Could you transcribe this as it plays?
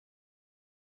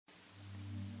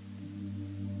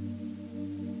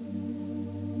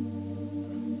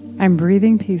I'm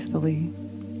breathing peacefully,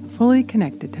 fully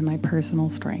connected to my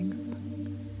personal strength.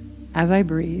 As I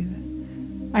breathe,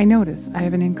 I notice I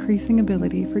have an increasing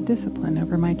ability for discipline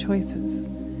over my choices,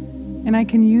 and I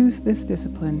can use this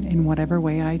discipline in whatever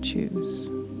way I choose.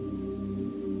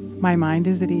 My mind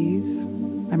is at ease,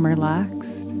 I'm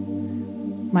relaxed,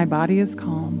 my body is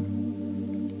calm,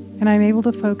 and I'm able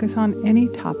to focus on any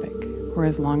topic for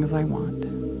as long as I want.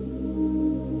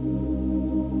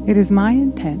 It is my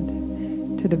intent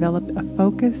to develop a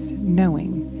focused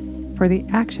knowing for the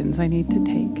actions I need to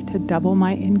take to double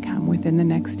my income within the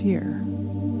next year,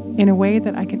 in a way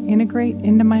that I can integrate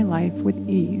into my life with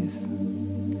ease.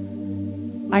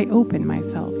 I open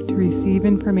myself to receive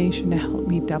information to help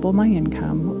me double my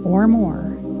income or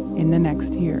more in the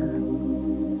next year.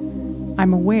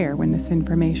 I'm aware when this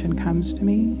information comes to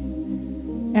me,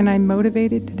 and I'm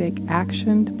motivated to take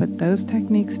action to put those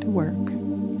techniques to work,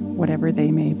 whatever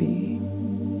they may be.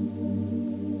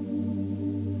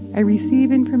 I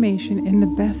receive information in the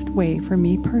best way for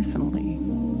me personally,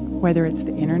 whether it's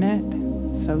the internet,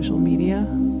 social media,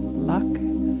 luck,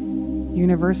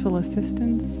 universal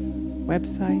assistance,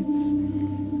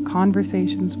 websites,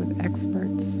 conversations with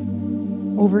experts,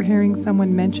 overhearing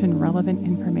someone mention relevant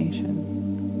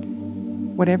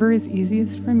information. Whatever is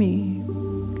easiest for me,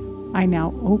 I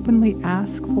now openly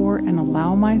ask for and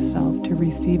allow myself to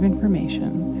receive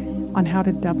information on how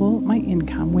to double my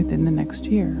income within the next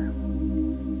year.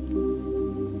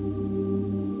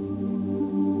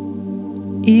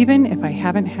 Even if I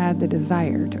haven't had the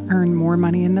desire to earn more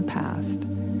money in the past,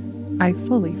 I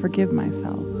fully forgive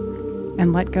myself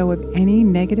and let go of any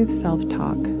negative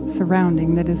self-talk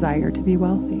surrounding the desire to be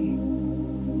wealthy.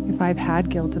 If I've had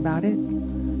guilt about it,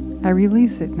 I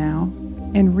release it now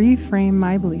and reframe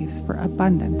my beliefs for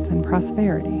abundance and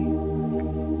prosperity.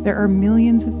 There are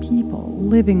millions of people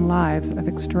living lives of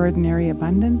extraordinary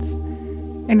abundance,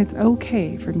 and it's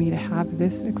okay for me to have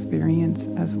this experience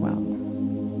as well.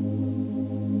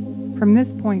 From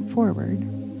this point forward,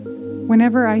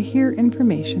 whenever I hear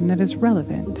information that is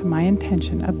relevant to my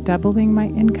intention of doubling my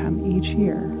income each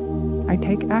year, I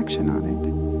take action on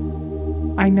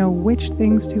it. I know which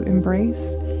things to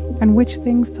embrace and which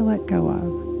things to let go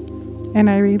of, and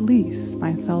I release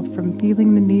myself from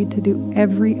feeling the need to do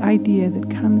every idea that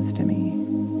comes to me.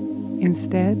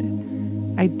 Instead,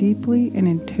 I deeply and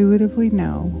intuitively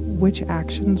know which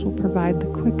actions will provide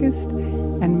the quickest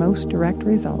and most direct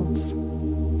results,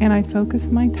 and I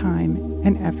focus my time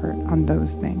and effort on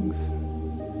those things.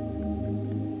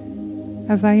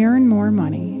 As I earn more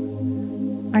money,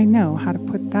 I know how to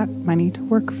put that money to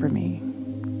work for me.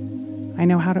 I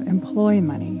know how to employ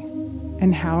money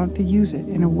and how to use it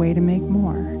in a way to make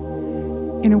more,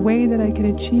 in a way that I can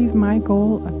achieve my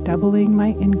goal of doubling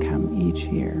my income each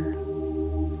year.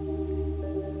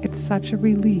 It's such a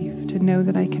relief to know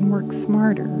that I can work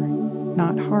smarter,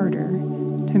 not harder,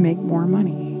 to make more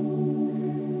money.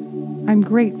 I'm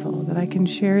grateful that I can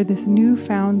share this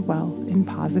newfound wealth in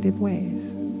positive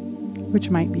ways, which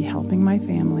might be helping my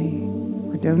family,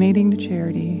 or donating to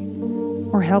charity,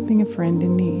 or helping a friend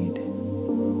in need.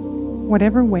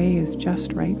 Whatever way is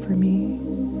just right for me,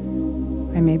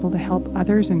 I'm able to help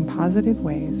others in positive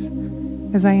ways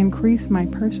as I increase my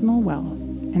personal wealth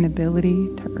and ability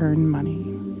to earn money.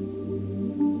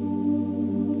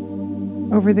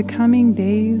 Over the coming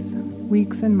days,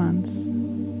 weeks, and months,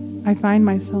 I find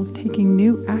myself taking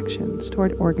new actions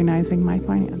toward organizing my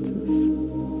finances.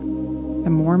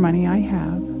 The more money I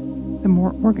have, the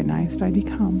more organized I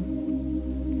become.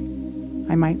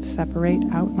 I might separate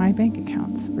out my bank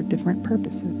accounts for different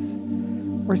purposes,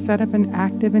 or set up an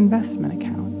active investment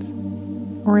account,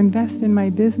 or invest in my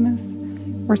business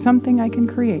or something I can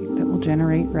create that will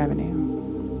generate revenue.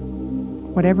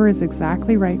 Whatever is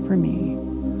exactly right for me,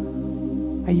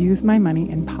 I use my money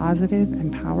in positive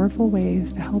and powerful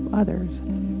ways to help others,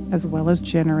 as well as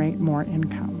generate more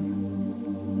income.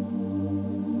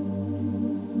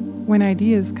 When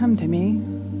ideas come to me,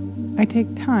 I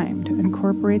take time to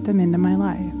incorporate them into my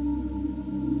life.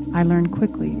 I learn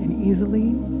quickly and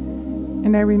easily,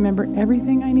 and I remember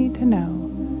everything I need to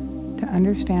know to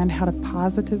understand how to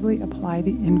positively apply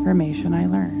the information I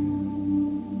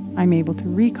learn. I'm able to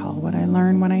recall what I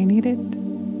learn when I need it,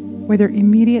 whether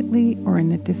immediately or in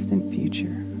the distant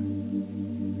future.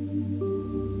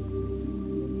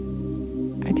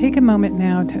 I take a moment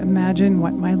now to imagine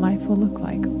what my life will look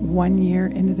like 1 year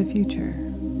into the future.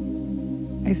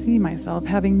 I see myself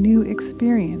having new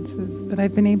experiences that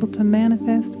I've been able to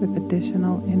manifest with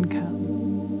additional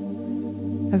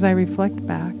income. As I reflect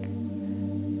back,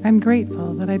 I'm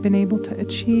grateful that I've been able to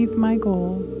achieve my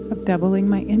goal of doubling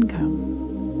my income.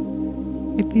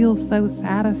 It feels so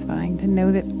satisfying to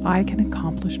know that I can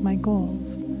accomplish my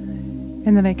goals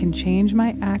and that I can change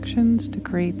my actions to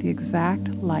create the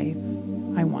exact life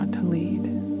I want to lead.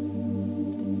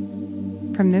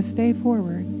 From this day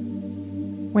forward,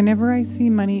 whenever I see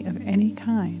money of any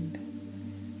kind,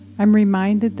 I'm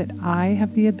reminded that I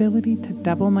have the ability to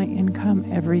double my income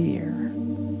every year.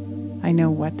 I know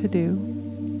what to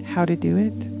do, how to do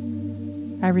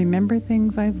it. I remember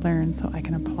things I've learned so I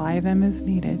can apply them as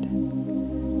needed.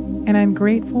 And I'm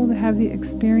grateful to have the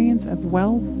experience of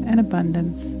wealth and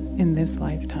abundance in this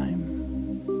lifetime.